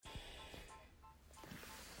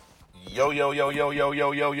Yo, yo, yo, yo, yo,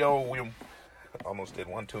 yo, yo, yo. We almost did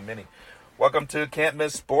one too many. Welcome to Can't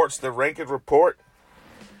Miss Sports, the Ranked Report.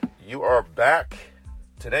 You are back.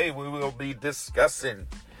 Today we will be discussing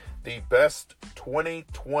the best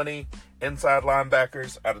 2020 inside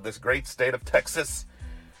linebackers out of this great state of Texas.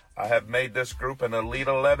 I have made this group an Elite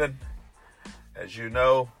 11. As you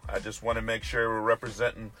know, I just want to make sure we're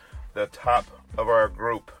representing the top of our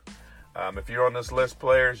group. If you're on this list,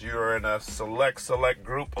 players, you are in a select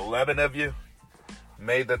group. 11 of you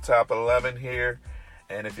made the top 11 here.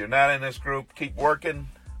 And if you're not in this group, keep working.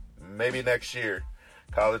 Maybe next year.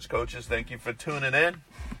 College coaches, thank you for tuning in.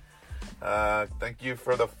 Thank you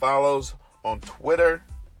for the follows on Twitter,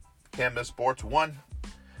 Can't Miss Sports 1.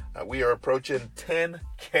 We are approaching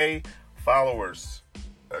 10K followers.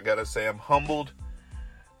 I got to say, I'm humbled.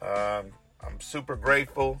 I'm super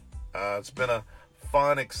grateful. It's been a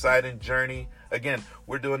fun, exciting journey. Again,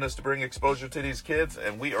 we're doing this to bring exposure to these kids,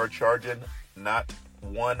 and we are charging not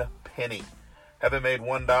one penny. Haven't made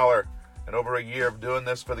 $1 in over a year of doing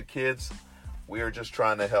this for the kids. We are just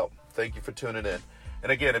trying to help. Thank you for tuning in.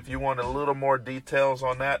 And again, if you want a little more details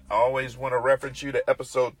on that, I always want to reference you to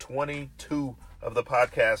episode 22 of the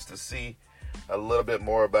podcast to see a little bit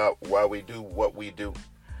more about why we do what we do.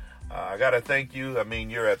 I got to thank you. I mean,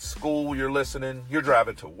 you're at school, you're listening. You're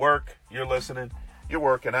driving to work, you're listening. You're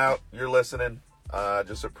working out, you're listening.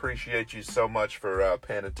 Just appreciate you so much for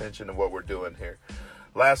paying attention to what we're doing here.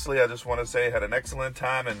 Lastly, I just want to say I had an excellent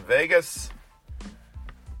time in Vegas.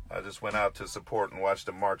 I just went out to support and watch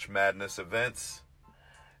the March Madness events.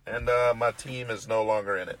 And my team is no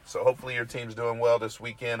longer in it. So hopefully your team's doing well this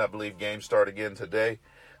weekend. I believe games start again today.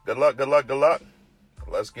 Good luck, good luck, good luck.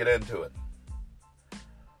 Let's get into it.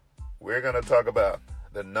 We're going to talk about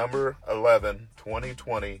the number 11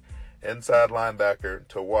 2020 inside linebacker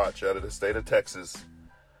to watch out of the state of Texas.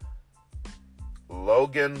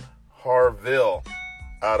 Logan Harville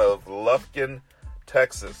out of Lufkin,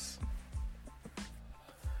 Texas.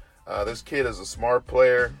 This kid is a smart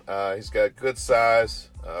player. He's got good size,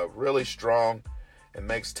 really strong, and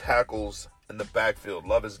makes tackles in the backfield.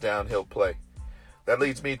 Love his downhill play. That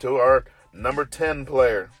leads me to our number 10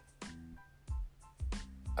 player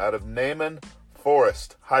out of Naaman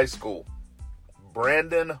Forest High School,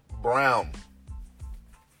 Brandon Brown.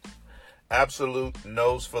 Absolute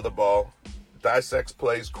nose for the ball. Dissects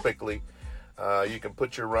plays quickly. You can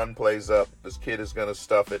put your run plays up. This kid is going to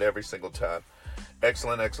stuff it every single time.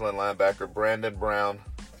 Excellent linebacker. Brandon Brown.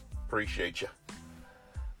 Appreciate you.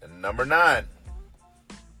 And number 9,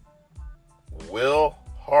 Will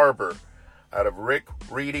Harbor out of Rick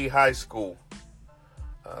Reedy High School.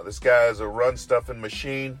 This guy is a run-stuffing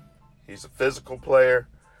machine. He's a physical player.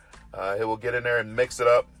 He will get in there and mix it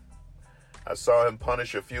up. I saw him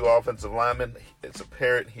punish a few offensive linemen. It's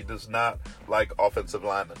apparent he does not like offensive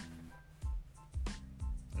linemen.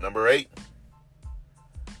 Number 8,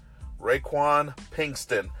 Raekwon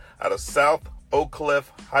Pinkston out of South Oak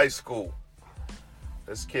Cliff High School.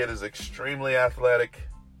 This kid is extremely athletic.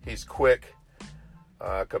 He's quick.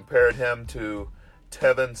 Compared him to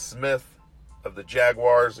Tevin Smith of the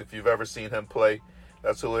Jaguars, if you've ever seen him play.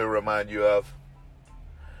 That's who he'll remind you of.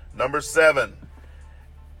 Number 7,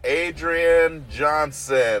 Adrian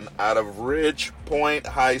Johnson out of Ridge Point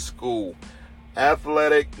High School.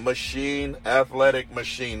 Athletic machine.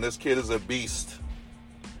 This kid is a beast.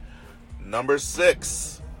 Number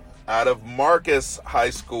 6, out of Marcus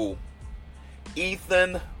High School,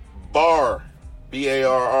 Ethan Barr,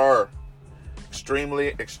 B-A-R-R.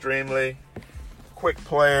 Extremely quick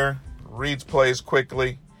player, reads plays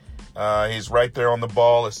quickly. He's right there on the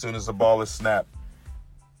ball as soon as the ball is snapped.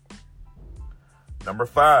 Number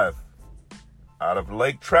 5, out of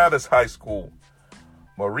Lake Travis High School,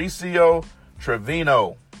 Mauricio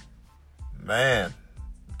Trevino. Man,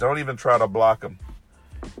 don't even try to block him.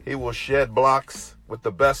 He will shed blocks with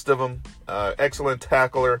the best of them. Excellent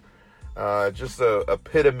tackler. Just an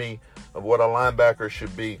epitome of what a linebacker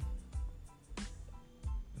should be.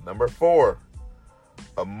 Number 4,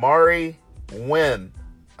 Amari Wynn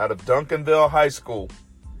out of Duncanville High School.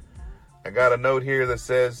 I got a note here that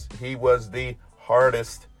says he was the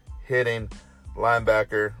hardest hitting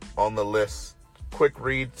linebacker on the list. Quick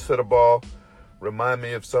read to the ball. Remind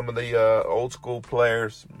me of some of the old school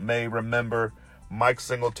players may remember. Mike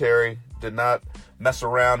Singletary did not mess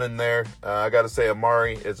around in there. I got to say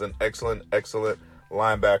Amari is an excellent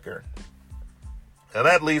linebacker. And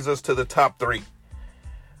that leads us to the top 3.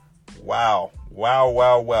 Wow.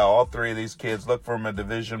 All 3 of these kids look from a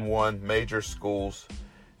Division I major schools.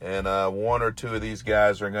 And 1 or 2 of these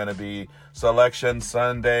guys are going to be Selection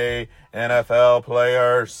Sunday NFL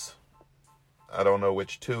players. I don't know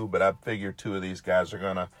which two, but I figure two of these guys are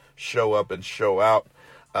going to show up and show out.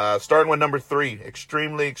 Starting with number 3,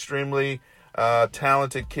 extremely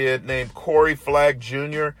talented kid named Corey Flagg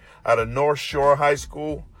Jr. out of North Shore High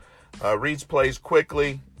School. Reads plays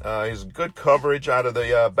quickly. He's good coverage out of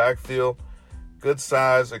the backfield. Good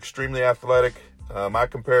size, extremely athletic. I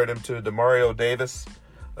compared him to Demario Davis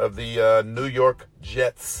of the New York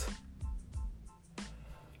Jets.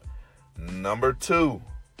 Number 2,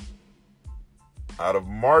 out of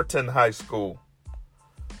Martin High School,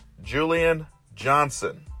 Julian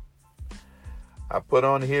Johnson. I put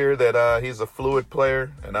on here that he's a fluid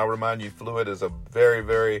player, and I'll remind you, fluid is a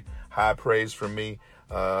very high praise from me.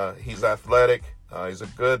 He's athletic. He's a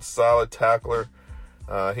good, solid tackler.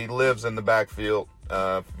 He lives in the backfield.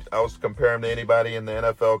 If I was to compare him to anybody in the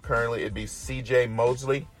NFL currently, it'd be C.J.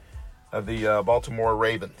 Mosley of the Baltimore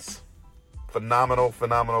Ravens. Phenomenal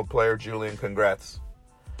player, Julian. Congrats.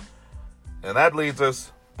 And that leads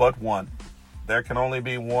us but one. There can only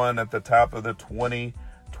be one at the top of the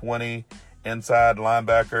 2020 inside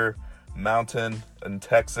linebacker mountain in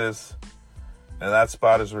Texas. And that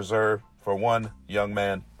spot is reserved for one young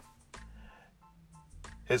man.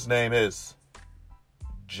 His name is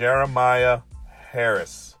Jeremiah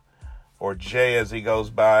Harris, or Jay as he goes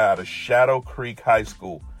by, out of Shadow Creek High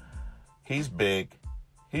School. He's big.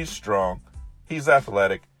 He's strong. He's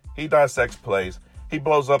athletic. He dissects plays. He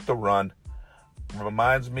blows up the run.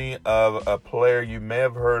 Reminds me of a player you may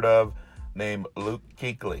have heard of named Luke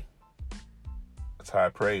Kuechly. That's high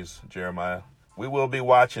praise, Jeremiah. We will be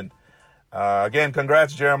watching. Again,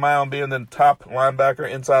 congrats, Jeremiah, on being the top linebacker,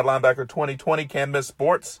 inside linebacker 2020 Can't Miss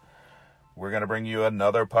Sports. We're going to bring you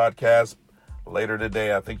another podcast later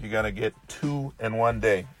today. I think you're going to get 2 in one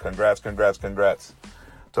day. Congrats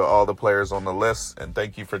to all the players on the list, and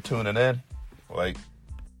thank you for tuning in.